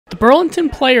The Burlington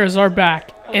Players are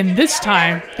back, and this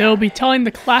time they will be telling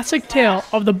the classic tale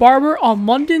of the barber on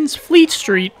London's Fleet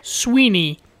Street,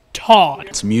 Sweeney Todd.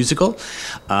 It's a musical.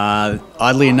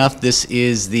 Oddly enough, this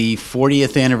is the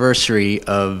 40th anniversary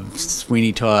of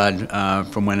Sweeney Todd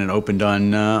from when it opened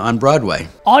on Broadway.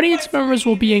 Audience members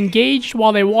will be engaged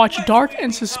while they watch dark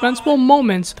and suspenseful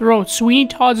moments throughout Sweeney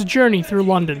Todd's journey through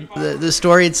London. The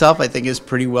story itself, I think, is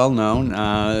pretty well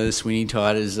known. Sweeney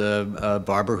Todd is a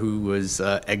barber who was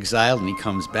exiled, and he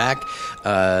comes back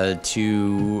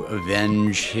to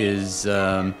avenge his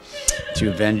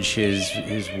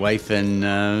wife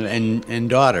and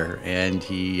daughter, and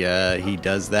he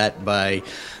does that by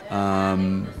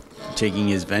taking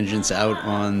his vengeance out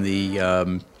on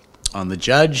the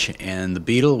judge and the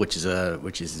beadle, which is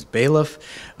his bailiff,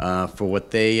 for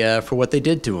what they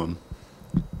did to him.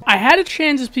 I had a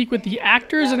chance to speak with the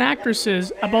actors and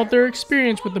actresses about their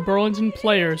experience with the Burlington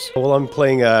Players. Well, I'm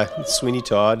playing Sweeney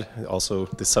Todd, also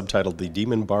subtitled The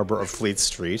Demon Barber of Fleet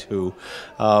Street, who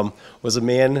was a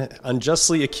man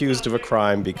unjustly accused of a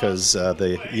crime because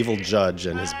the evil judge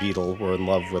and his beadle were in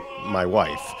love with my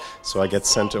wife. So I get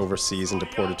sent overseas and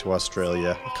deported to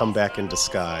Australia, come back in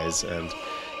disguise, and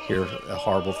hear a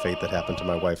horrible fate that happened to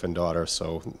my wife and daughter.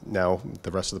 So now the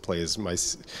rest of the play is my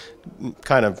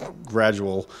kind of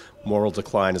gradual moral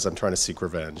decline as I'm trying to seek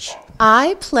revenge.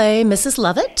 I play Mrs.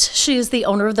 Lovett. She's the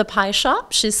owner of the pie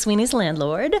shop. She's Sweeney's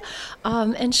landlord.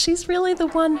 And she's really the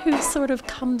one who sort of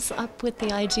comes up with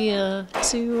the idea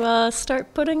to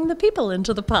start putting the people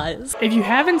into the pies. If you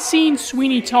haven't seen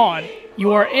Sweeney Todd,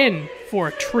 you are in for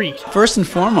a treat. First and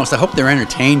foremost, I hope they're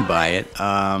entertained by it.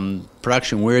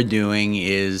 Production we're doing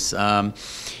is, let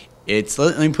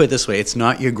me put it this way, it's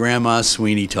not your grandma's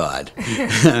Sweeney Todd,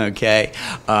 okay?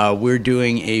 We're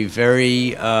doing a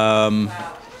very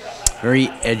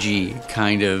edgy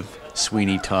kind of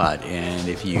Sweeney Todd, and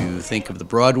if you think of the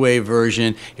Broadway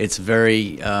version, it's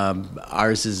very,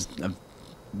 ours is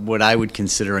what I would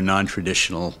consider a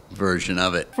non-traditional version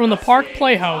of it. From the Park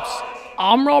Playhouse,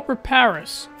 I'm Robert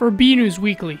Paris for BNEWS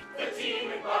Weekly.